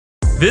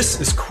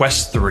This is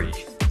Quest 3,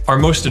 our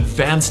most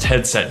advanced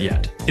headset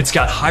yet. It's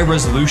got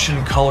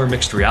high-resolution color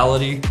mixed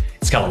reality,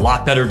 it's got a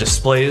lot better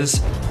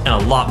displays, and a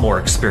lot more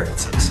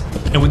experiences.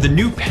 And with the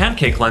new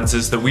pancake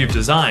lenses that we've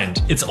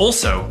designed, it's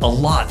also a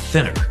lot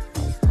thinner.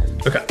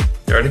 Okay,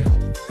 you ready?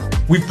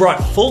 We've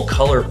brought full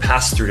color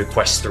pass-through to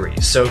Quest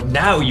 3, so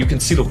now you can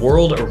see the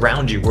world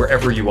around you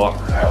wherever you are.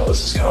 Wow,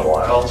 this is kind of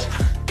wild.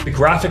 The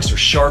graphics are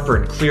sharper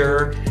and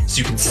clearer, so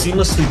you can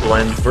seamlessly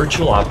blend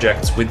virtual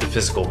objects with the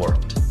physical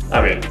world.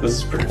 I mean, this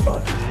is pretty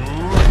fun.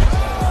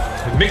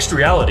 With mixed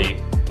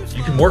reality,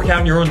 you can work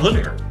out in your own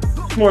living room.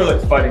 It's more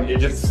like fighting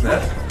agents, isn't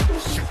it?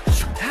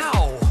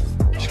 Ow!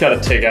 Just gotta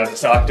take out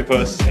this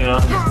octopus, you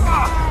know?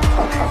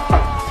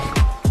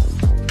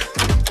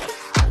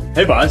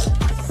 Hey, boss.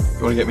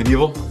 You wanna get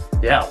medieval?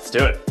 Yeah, let's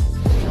do it.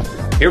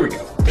 Here we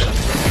go.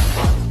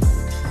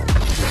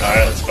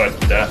 Alright, let's fight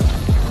to death.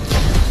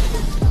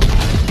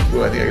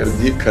 Ooh, I think I got a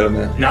deep cut on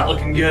that. Not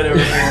looking good over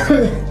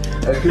here.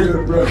 I could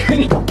have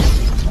broken.